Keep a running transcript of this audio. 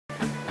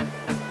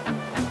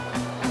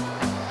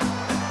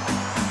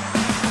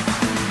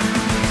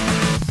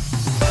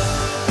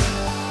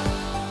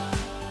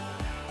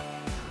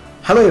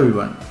Hello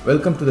everyone,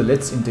 welcome to the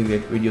Let's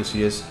Integrate video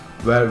series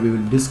where we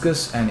will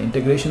discuss an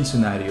integration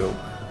scenario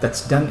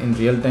that's done in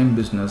real-time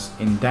business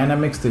in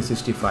Dynamics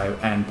 365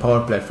 and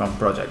Power Platform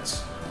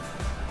projects.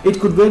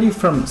 It could vary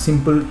from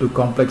simple to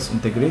complex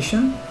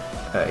integration.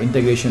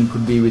 Integration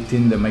could be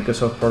within the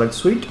Microsoft product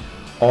suite,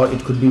 or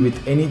it could be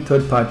with any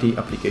third-party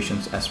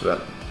applications as well.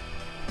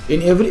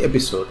 In every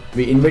episode,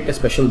 we invite a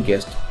special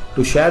guest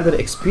to share their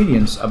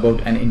experience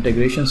about an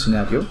integration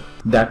scenario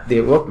that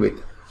they worked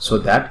with, so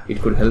that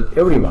it could help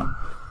everyone.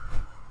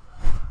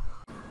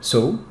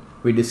 So,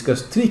 we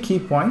discuss 3 key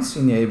points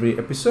in every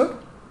episode.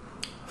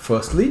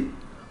 Firstly,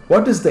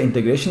 what is the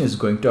integration is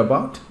going to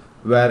about,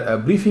 where a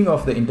briefing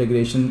of the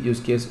integration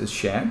use case is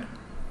shared.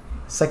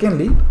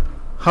 Secondly,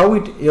 how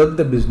it helped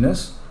the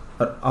business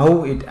or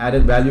how it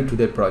added value to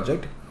their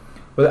project.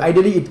 Well,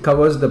 ideally it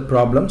covers the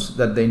problems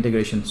that the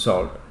integration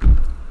solved.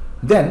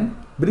 Then,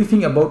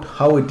 briefing about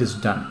how it is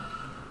done,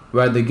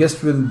 where the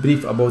guest will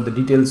brief about the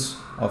details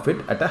of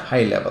it at a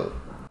high level.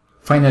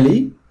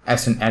 Finally,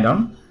 as an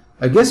add-on,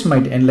 a guest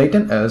might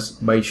enlighten us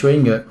by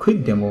showing a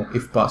quick demo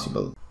if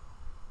possible.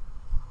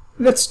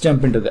 Let's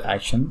jump into the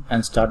action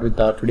and start with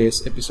our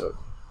today's episode.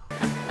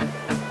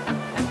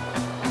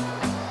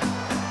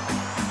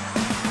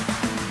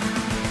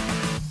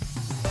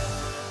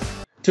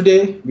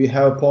 Today we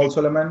have Paul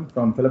Solimon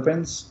from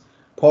Philippines.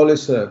 Paul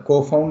is a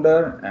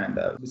co-founder and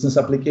a business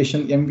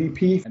application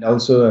MVP and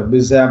also a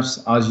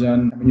BizApps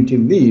ASEAN community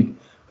lead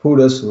who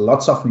does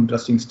lots of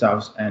interesting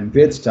stuff and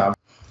great stuff.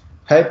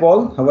 Hi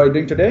Paul, how are you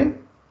doing today?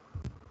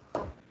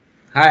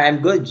 Hi,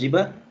 I'm good,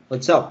 Jiba.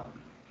 What's up?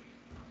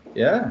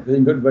 Yeah,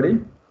 doing good,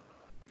 buddy.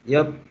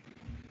 Yep,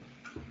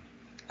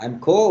 I'm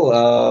cool.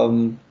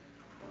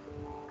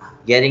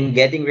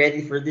 Getting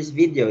ready for this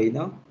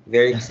video.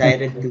 Very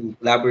excited to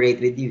collaborate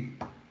with you.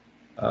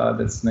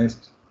 That's nice.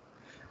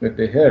 Good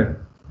to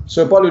hear.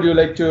 So Paul, would you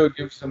like to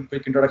give some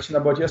quick introduction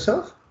about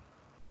yourself?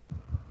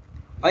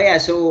 Oh yeah,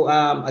 so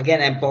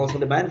again, I'm Paul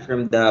Solimon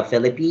from the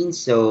Philippines.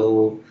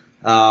 So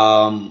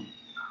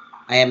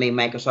I am a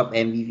Microsoft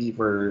MVP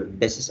for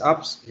Business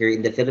Ops here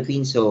in the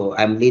Philippines. So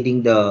I'm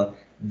leading the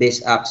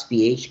BizApps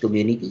PH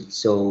community.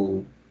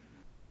 So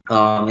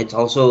it's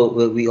also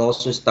we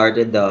also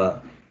started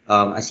the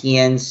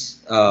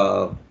ASEAN's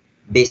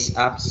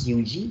BizApps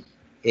UG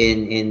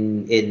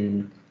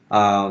in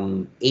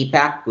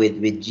APAC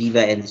with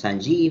Jiva and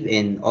Sanjeev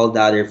and all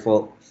the other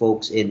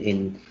folks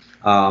in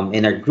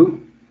our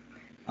group.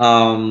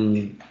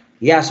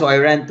 Yeah, so I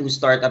ran 2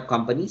 startup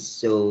companies.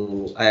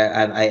 So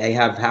I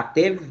have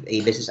Hacktive, a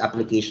business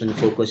application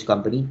focused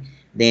company.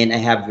 Then I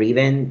have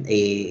Raven,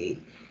 a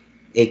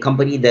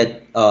company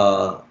that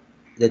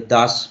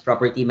does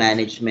property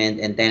management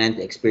and tenant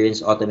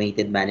experience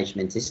automated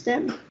management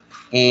system.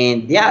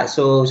 And yeah,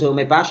 so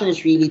my passion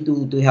is really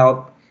to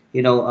help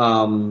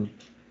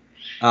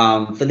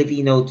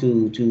Filipino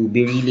to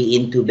be really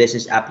into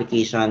business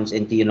applications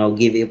and to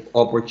give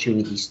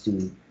opportunities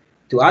to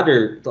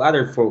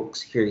other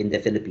folks here in the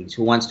Philippines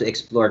who wants to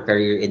explore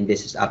career in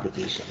business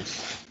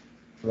applications.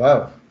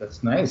 Wow,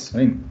 that's nice. I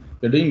mean,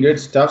 you're doing great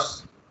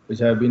stuff,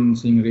 which I've been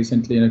seeing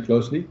recently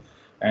closely.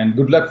 And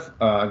good luck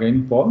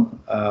again, Paul.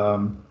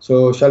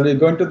 So shall we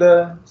go into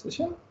the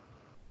session?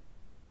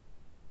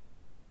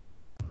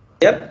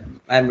 Yep,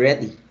 I'm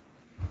ready.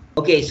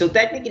 Okay, so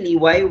technically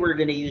why we're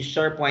going to use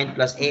SharePoint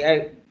plus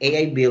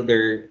AI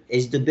Builder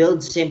is to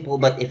build simple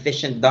but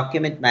efficient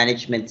document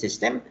management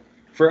system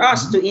for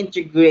us to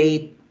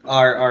integrate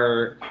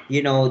our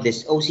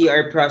this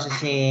OCR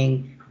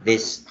processing,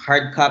 this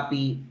hard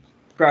copy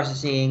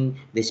processing,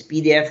 this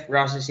PDF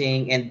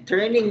processing, and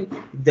turning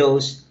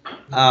those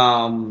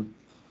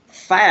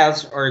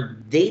files or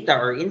data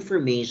or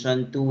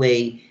information to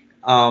a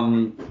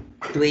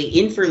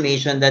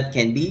information that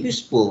can be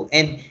useful.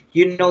 And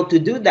to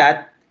do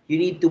that, you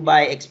need to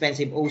buy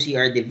expensive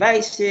OCR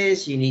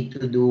devices, you need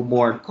to do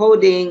more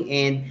coding,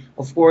 and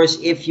of course,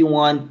 if you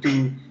want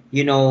to,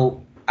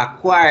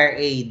 acquire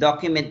a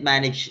document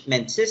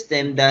management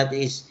system that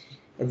is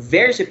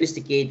very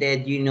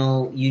sophisticated, you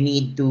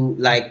need to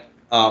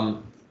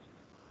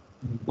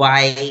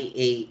buy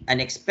an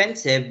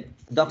expensive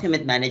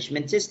document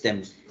management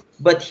system.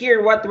 But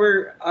here, what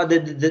we're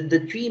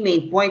the 3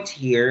 main points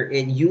here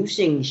in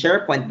using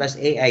SharePoint plus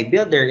AI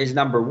Builder is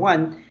number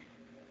 1.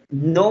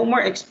 No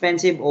more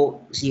expensive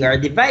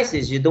OCR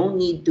devices. You don't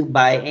need to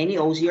buy any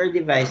OCR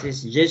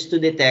devices just to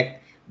detect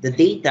the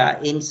data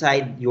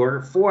inside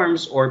your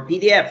forms or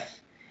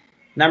PDF.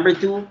 Number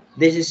 2,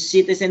 this is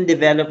citizen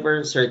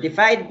developer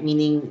certified,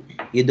 meaning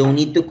you don't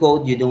need to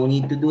code, you don't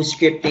need to do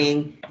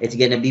scripting. It's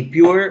gonna be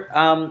pure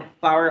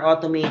Power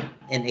Automate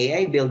and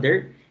AI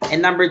Builder.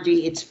 And number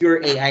 3, it's pure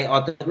AI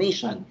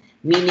automation,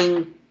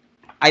 meaning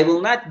I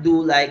will not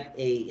do like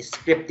a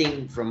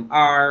scripting from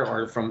R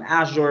or from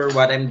Azure.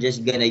 What I'm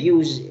just gonna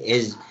use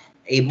is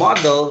a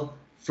model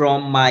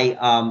from my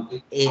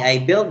AI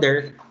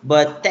Builder.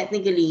 But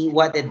technically,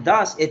 what it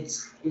does,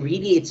 it's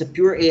a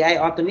pure AI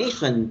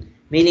automation.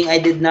 Meaning, I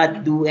did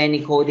not do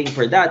any coding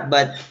for that,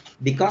 but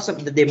because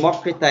of the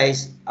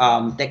democratized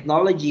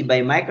technology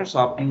by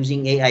Microsoft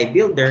using AI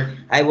Builder,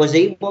 I was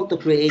able to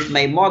create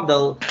my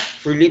model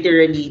for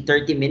literally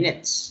 30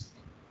 minutes.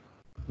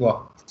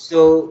 Wow.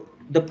 So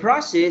the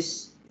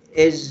process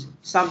is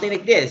something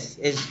like this: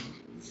 is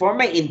for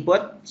my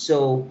input.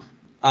 So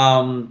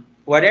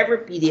whatever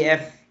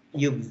PDF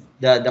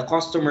the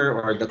customer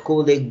or the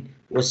colleague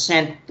was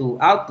sent to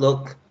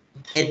Outlook,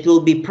 it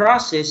will be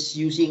processed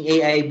using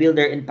AI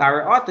Builder and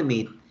Power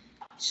Automate.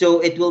 So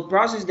it will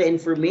process the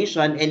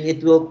information and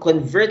it will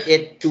convert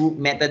it to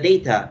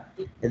metadata.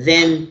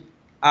 Then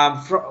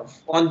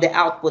on the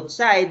output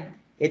side,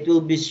 it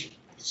will be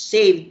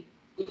saved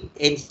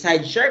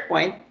inside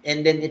SharePoint,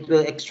 and then it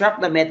will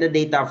extract the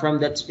metadata from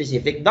that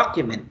specific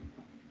document.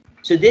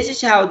 So this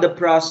is how the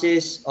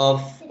process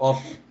of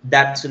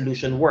that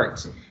solution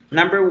works.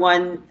 Number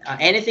one,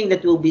 anything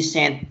that will be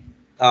sent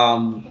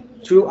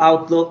through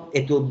Outlook,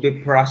 it will be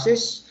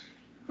processed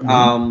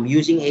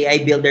using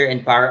AI Builder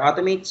and Power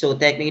Automate. So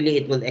technically,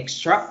 it will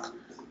extract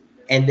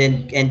and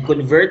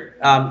convert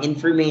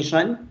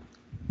information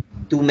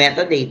to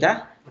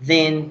metadata.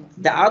 Then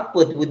the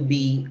output would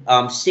be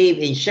saved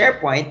in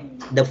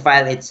SharePoint, the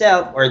file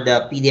itself or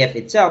the PDF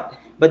itself.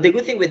 But the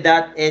good thing with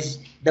that is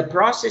the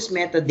process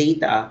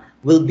metadata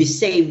will be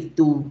saved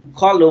to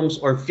columns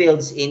or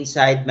fields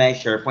inside my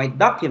SharePoint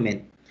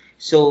document.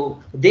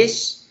 So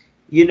this,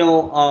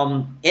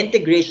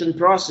 integration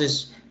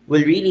process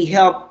will really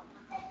help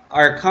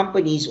our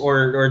companies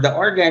or the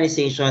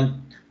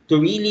organization to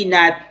really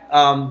not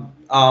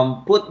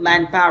put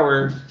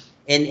manpower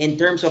in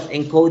terms of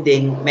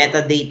encoding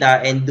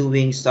metadata and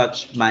doing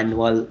such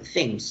manual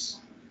things.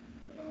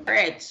 All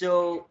right,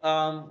 so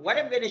what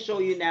I'm gonna show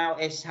you now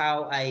is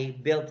how I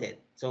built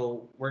it.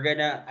 So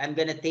I'm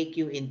gonna take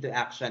you into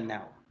action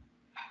now.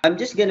 I'm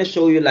just gonna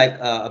show you like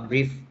a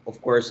brief,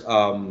 of course,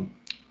 uh,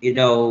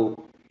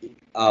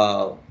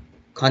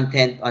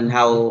 content on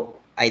how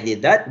I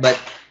did that. But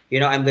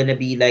I'm gonna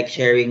be like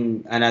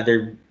sharing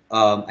another,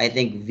 I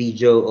think,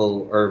 video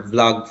or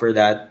vlog for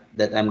that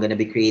I'm gonna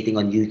be creating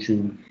on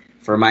YouTube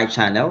for my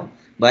channel.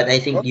 But I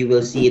think you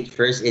will see it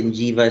first in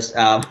Jiva's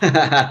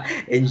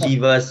in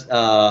Jiva's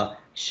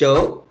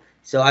show.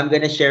 So I'm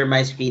gonna share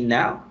my screen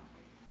now.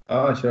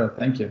 Oh, sure.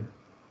 Thank you.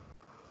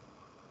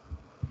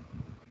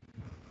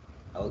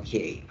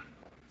 Okay.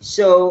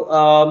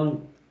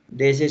 So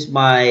this is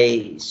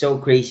my so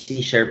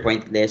crazy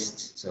SharePoint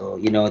list. So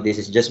this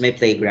is just my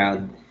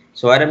playground.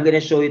 So what I'm gonna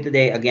show you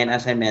today, again,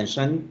 as I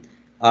mentioned,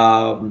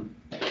 I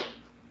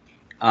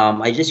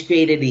just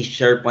created a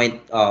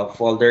SharePoint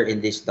folder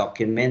in this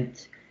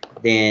document.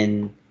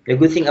 Then the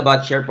good thing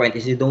about SharePoint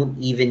is you don't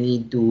even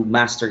need to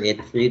master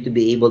it for you to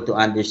be able to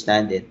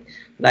understand it.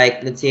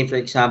 Like, let's say, for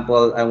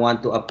example, I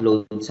want to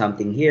upload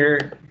something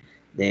here,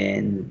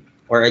 then,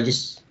 or I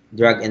just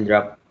drag and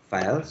drop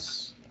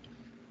files.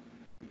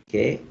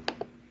 Okay.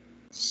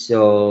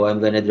 So I'm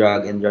going to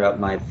drag and drop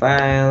my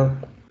file.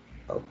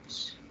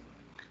 Oops.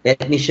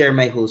 Let me share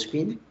my whole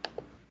screen.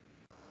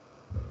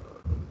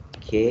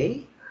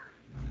 Okay.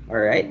 All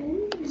right.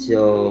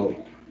 So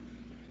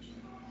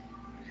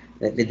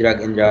let me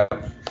drag and drop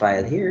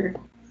file here.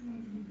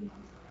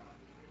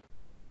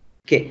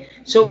 Okay,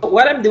 so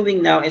what I'm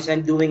doing now is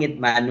I'm doing it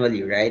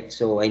manually, right?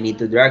 So I need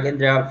to drag and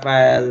drop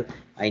file.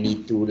 I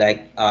need to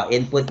like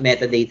input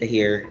metadata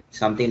here,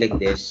 something like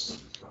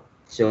this.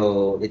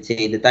 So let's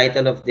say the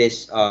title of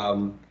this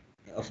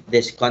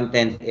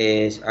content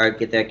is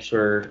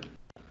architecture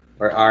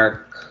or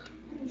arc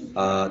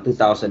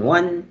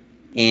 2001,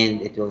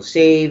 and it will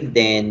save.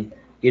 Then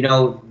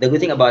the good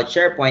thing about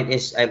SharePoint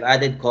is I've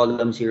added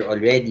columns here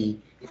already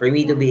for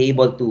me to be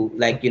able to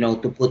like to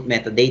put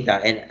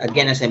metadata. And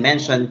again, as I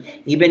mentioned,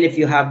 even if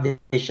you have the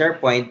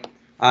SharePoint,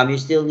 you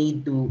still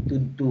need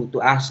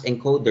to ask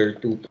encoder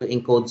to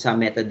encode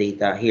some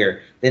metadata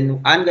here. Then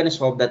I'm gonna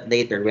solve that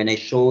later when I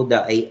show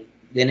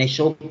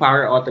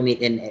Power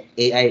Automate and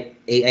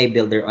AI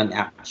Builder on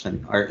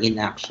action or in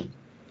action.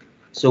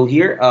 So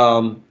here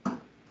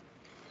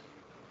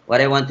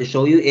what I want to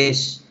show you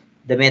is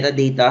the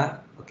metadata,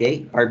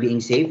 okay, are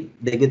being saved.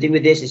 The good thing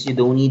with this is you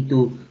don't need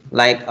to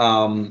like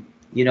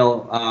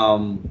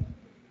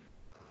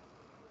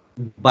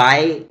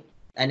buy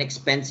an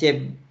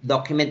expensive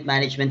document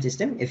management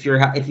system. If you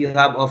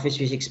have Office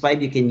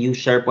 365, you can use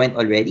SharePoint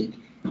already.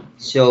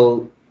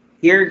 So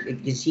here you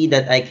can see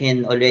that I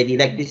can already,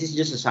 like, this is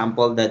just a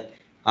sample that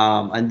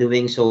I'm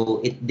doing.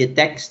 So it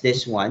detects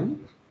this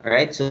one. All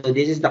right, so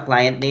this is the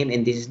client name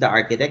and this is the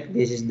architect.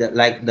 This is the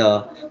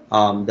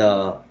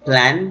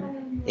plan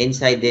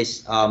inside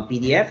this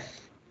PDF.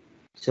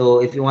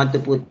 So if you want to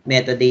put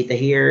metadata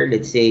here,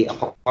 let's say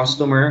a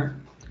customer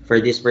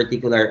for this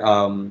particular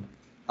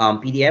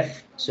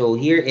PDF. So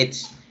here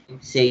it's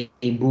say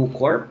Boo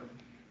Corp.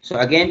 So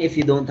again, if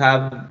you don't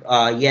have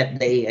yet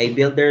the AI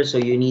Builder, so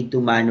you need to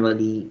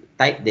manually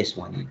type this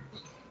one.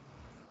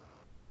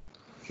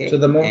 Okay. So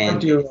the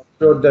moment you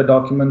upload the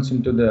documents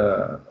into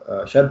the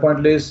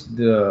SharePoint list,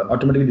 the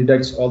automatically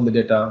detects all the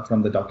data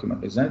from the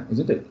document.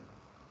 Isn't it?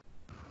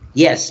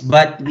 Yes,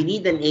 but we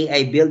need an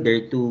AI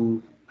Builder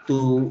to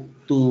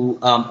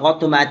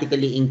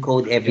automatically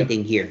encode Yeah.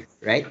 everything here,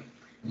 right?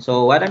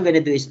 So what I'm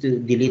gonna do is to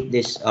delete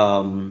this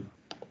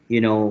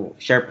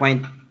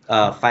SharePoint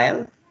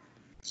file.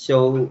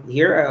 So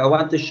here I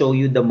want to show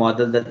you the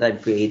model that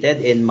I've created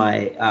in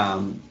my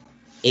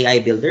AI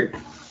builder.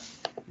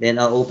 Then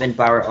I'll open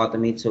Power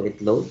Automate so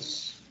it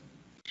loads.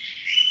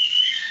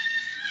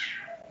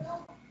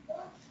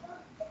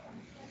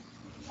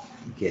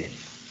 Okay,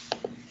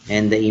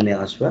 and the email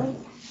as well.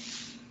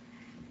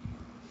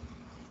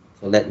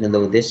 So let me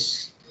load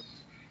this.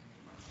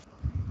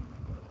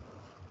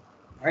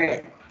 All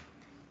right.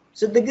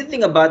 So the good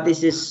thing about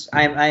this is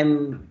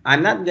I'm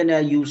not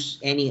gonna use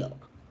any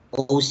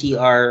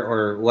OCR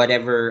or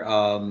whatever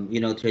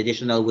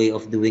traditional way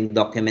of doing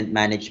document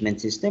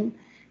management system,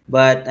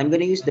 but I'm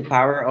gonna use the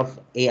power of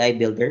AI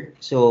Builder.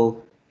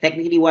 So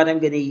technically, what I'm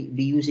gonna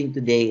be using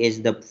today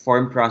is the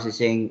form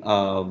processing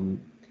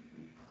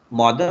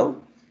model.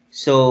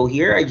 So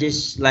here I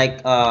just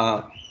like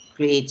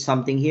create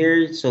something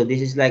here. So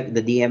this is like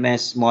the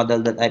DMS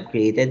model that I've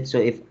created. So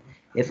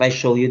if I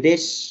show you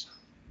this.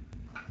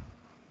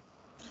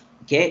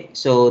 Okay,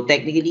 so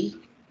technically,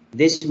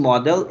 this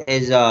model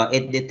is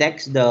it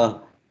detects the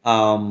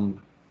client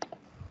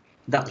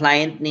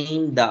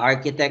name, the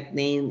architect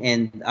name,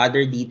 and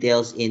other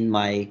details in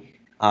my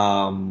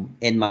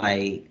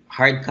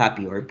hard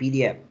copy or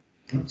PDF.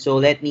 So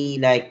let me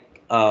like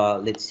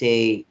let's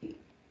say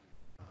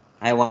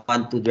I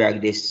want to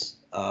drag this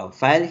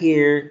file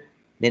here.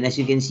 Then as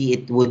you can see,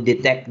 it would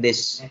detect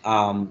this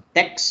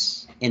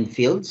text and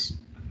fields.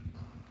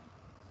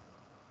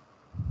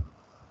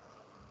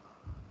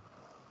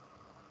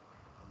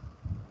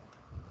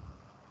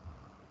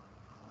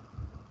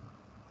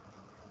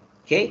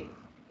 Okay,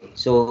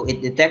 so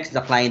it detects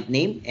the client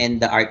name and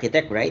the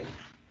architect, right?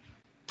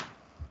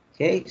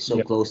 Okay, so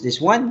Yeah. close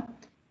this one.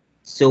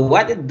 So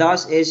what it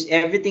does is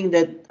everything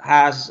that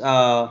has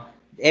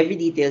every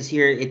details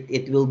here,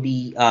 it will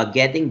be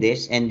getting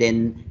this and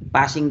then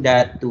passing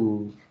that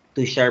to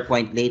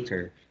SharePoint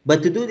later.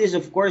 But to do this,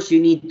 of course, you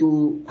need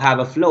to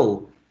have a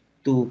flow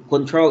to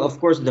control,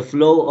 of course, the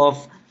flow of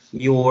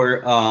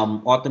your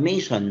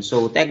automation.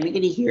 So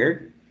technically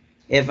here,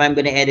 if I'm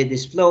gonna edit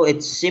this flow,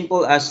 it's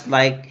simple as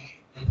like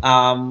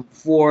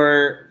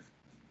for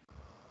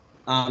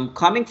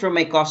coming from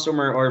my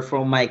customer or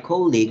from my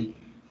colleague,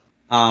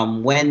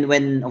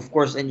 when of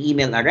course an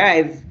email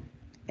arrive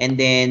and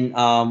then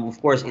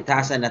of course it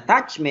has an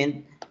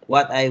attachment,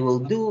 what I will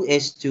do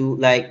is to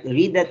like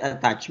read that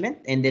attachment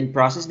and then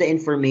process the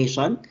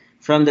information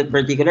from that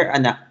particular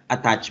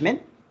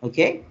attachment.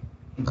 Okay,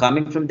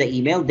 coming from the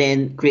email,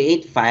 then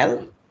create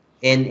file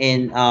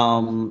in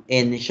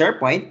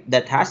SharePoint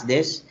that has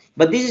this.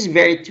 But this is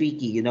very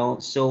tricky,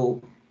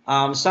 so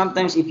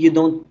sometimes if you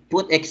don't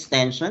put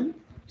extension,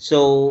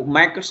 so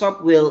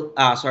Microsoft will,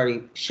 sorry,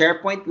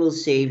 SharePoint will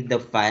save the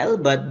file,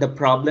 but the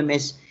problem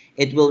is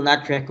it will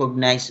not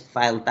recognize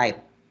file type.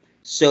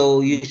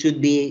 So you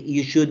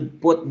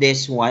should put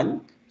this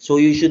one. So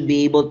you should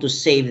be able to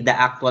save the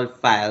actual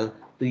file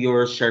to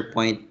your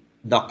SharePoint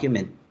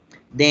document.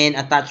 Then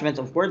attachments,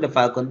 of course, the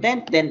file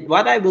content. Then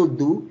what I will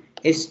do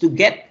is to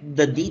get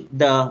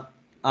the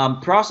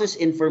process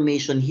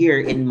information here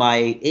in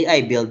my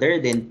AI builder,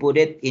 then put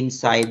it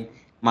inside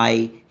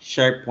my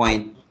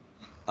SharePoint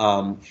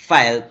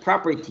file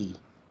property.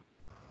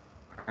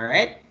 All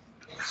right.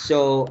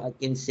 So I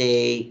can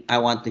say I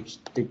want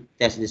to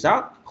test this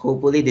out.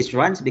 Hopefully this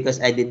runs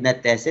because I did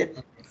not test it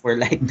for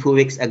like 2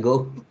 weeks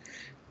ago.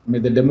 May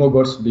the demo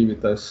gods be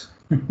with us.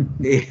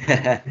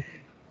 Yeah.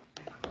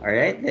 All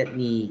right. Let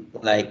me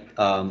like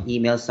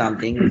email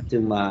something to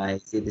my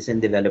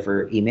citizen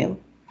developer email.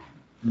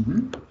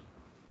 Mhm.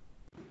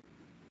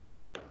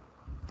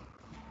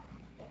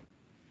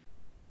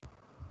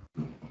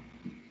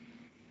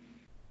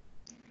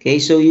 Okay,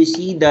 so you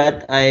see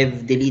that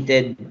I've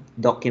deleted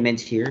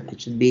documents here. It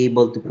should be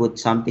able to put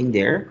something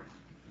there.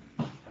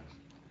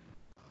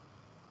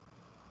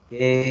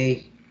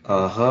 Okay.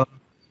 Uh-huh.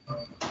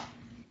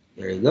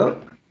 There you go.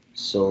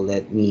 So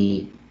let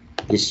me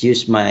just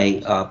use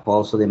my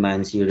Paul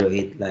Solimon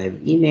 08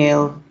 live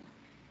email.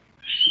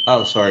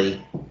 Oh, sorry.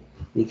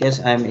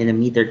 Because I'm in a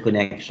metered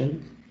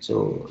connection.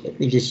 So let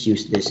me just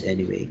use this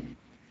anyway.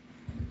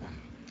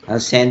 I'll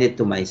send it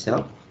to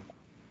myself.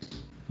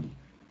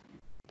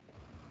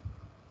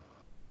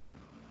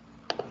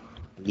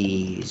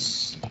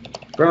 Please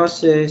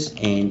process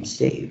and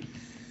save.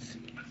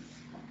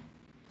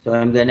 So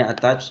I'm gonna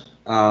attach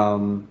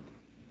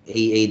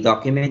a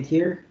document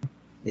here.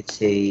 Let's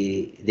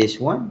say this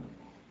one.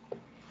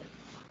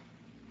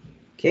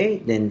 Okay,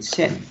 then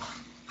send.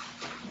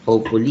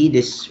 Hopefully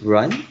this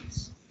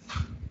runs.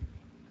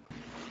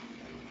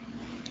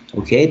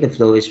 Okay, the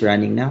flow is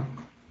running now.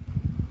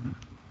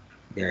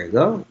 There you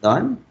go,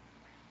 done.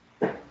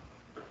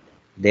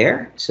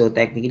 There. So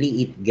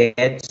technically it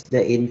gets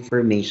the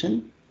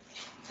information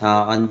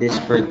on this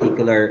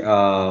particular,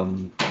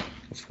 of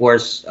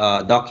course,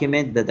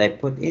 document that I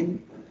put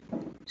in.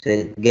 So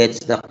it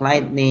gets the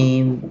client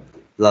name,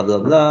 blah, blah,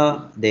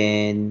 blah.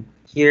 Then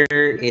Here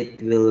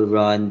it will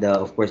run the,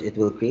 of course, it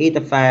will create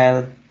a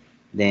file.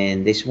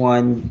 Then this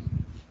one,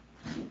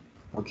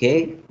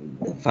 okay,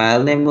 the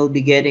file name will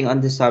be getting on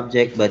the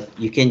subject, but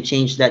you can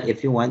change that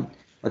if you want.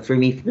 But for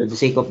me, for the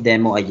sake of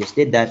demo, I just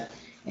did that.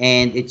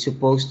 And it's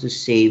supposed to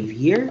save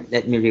here.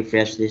 Let me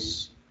refresh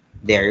this.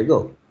 There you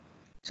go.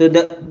 So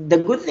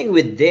the good thing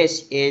with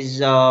this is,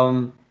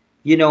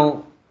 you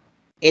know,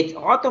 it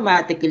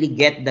automatically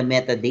get the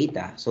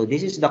metadata. So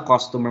this is the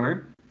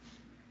customer,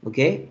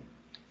 okay?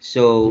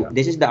 So Yeah.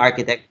 this is the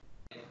architect,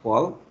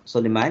 Paul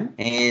Solimon.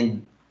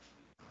 And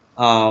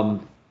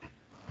um,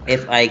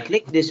 if I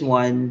click this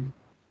one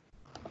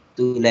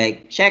to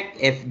like check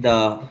if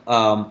the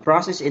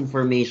process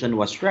information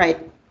was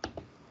right,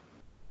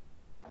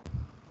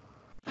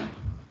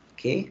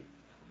 okay,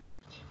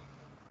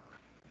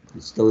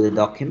 let's load the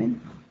document.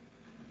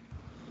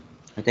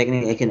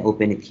 Technically, I can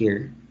open it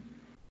here.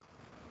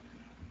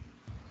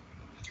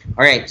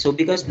 All right, so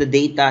because the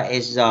data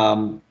is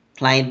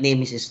client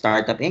name is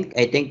Startup Inc.,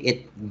 I think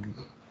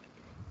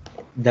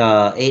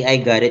the AI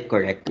got it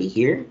correctly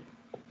here.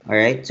 All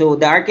right, so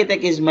the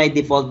architect is my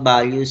default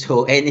value.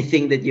 So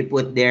anything that you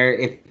put there,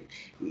 if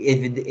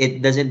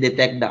it doesn't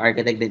detect the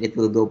architect, then it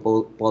will go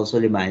Paul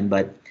Suleiman.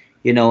 But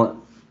you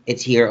know,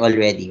 it's here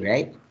already,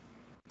 right?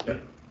 Yeah.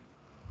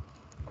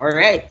 All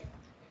right.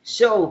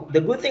 So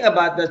the good thing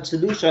about that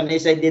solution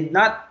is I did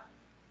not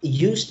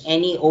use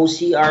any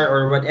OCR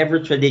or whatever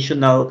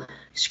traditional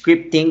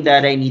scripting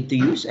that I need to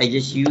use. I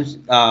just use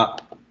a,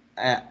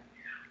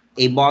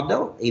 a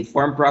model, a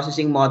form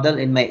processing model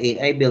in my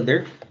AI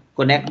builder,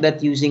 connect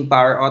that using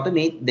Power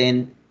Automate,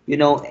 then you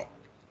know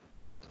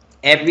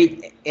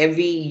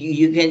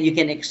you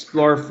can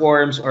explore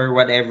forms or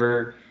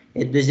whatever.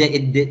 It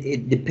doesn't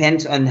it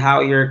depends on how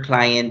your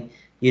client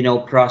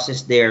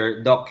process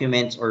their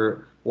documents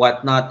or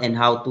whatnot, and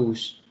how to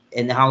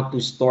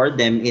store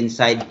them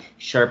inside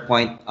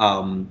SharePoint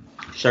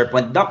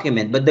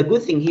document. But the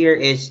good thing here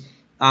is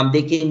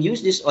they can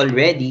use this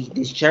already,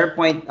 this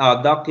SharePoint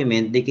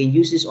document. They can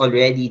use this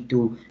already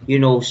to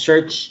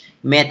search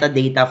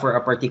metadata for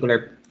a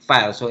particular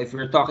file. So if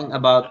we're talking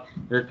about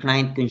your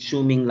client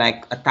consuming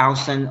like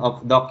 1,000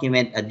 of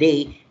document a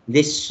day,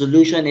 this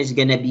solution is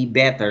gonna be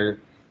better.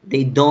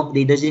 They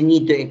doesn't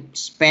need to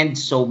spend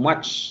so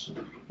much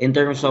in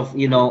terms of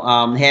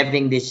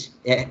having this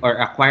or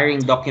acquiring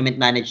document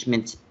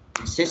management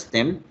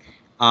system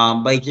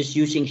by just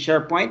using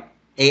SharePoint,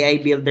 AI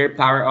Builder,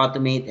 Power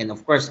Automate, and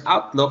of course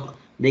Outlook.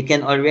 They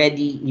can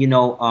already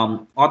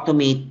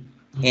automate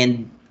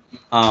and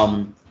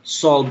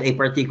solve a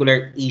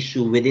particular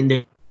issue within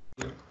their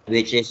document,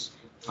 which is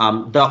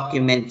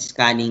document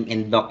scanning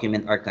and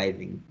document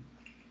archiving.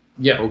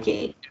 Yeah.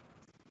 Okay.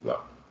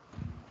 Wow.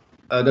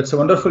 That's a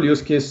wonderful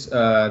use case.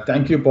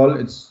 Thank you, Paul.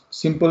 It's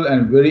simple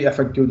and very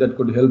effective that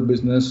could help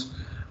business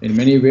in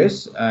many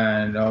ways.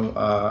 And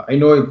I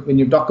know when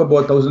you talk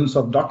about thousands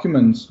of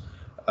documents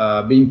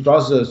being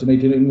processed,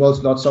 it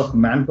involves lots of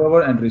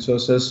manpower and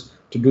resources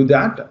to do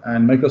that.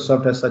 And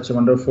Microsoft has such a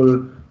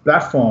wonderful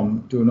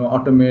platform to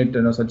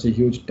automate such a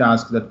huge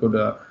task that could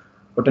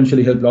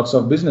potentially help lots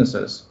of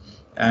businesses.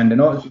 And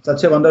it's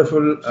such a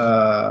wonderful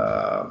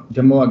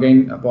demo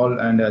again, Paul,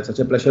 and such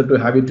a pleasure to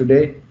have you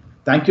today.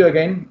 Thank you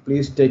again.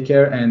 Please take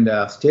care and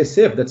stay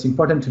safe. That's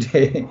important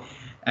today.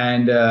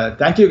 And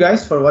thank you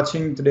guys for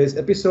watching today's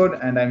episode.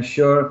 And I'm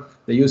sure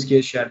the use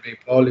case shared by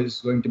Paul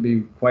is going to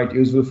be quite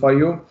useful for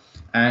you.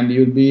 And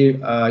you'll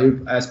be,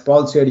 as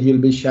Paul said, he'll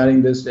be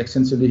sharing this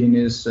extensively in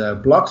his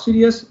blog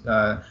series.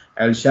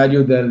 I'll share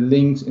you the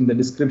links in the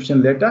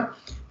description later.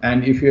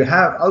 And if you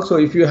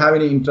have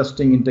any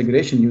interesting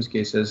integration use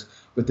cases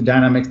with the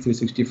Dynamics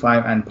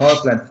 365 and Power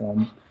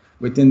Platform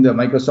within the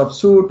Microsoft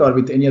suite or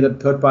with any other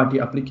third-party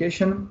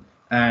application,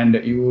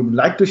 and you would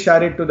like to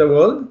share it to the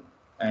world,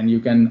 and you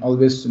can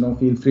always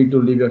feel free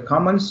to leave your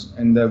comments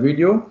in the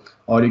video,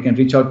 or you can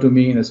reach out to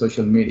me in the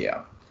social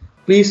media.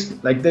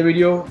 Please like the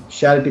video,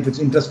 share it if it's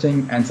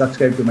interesting, and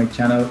subscribe to my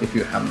channel if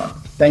you have not.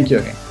 Thank you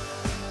again.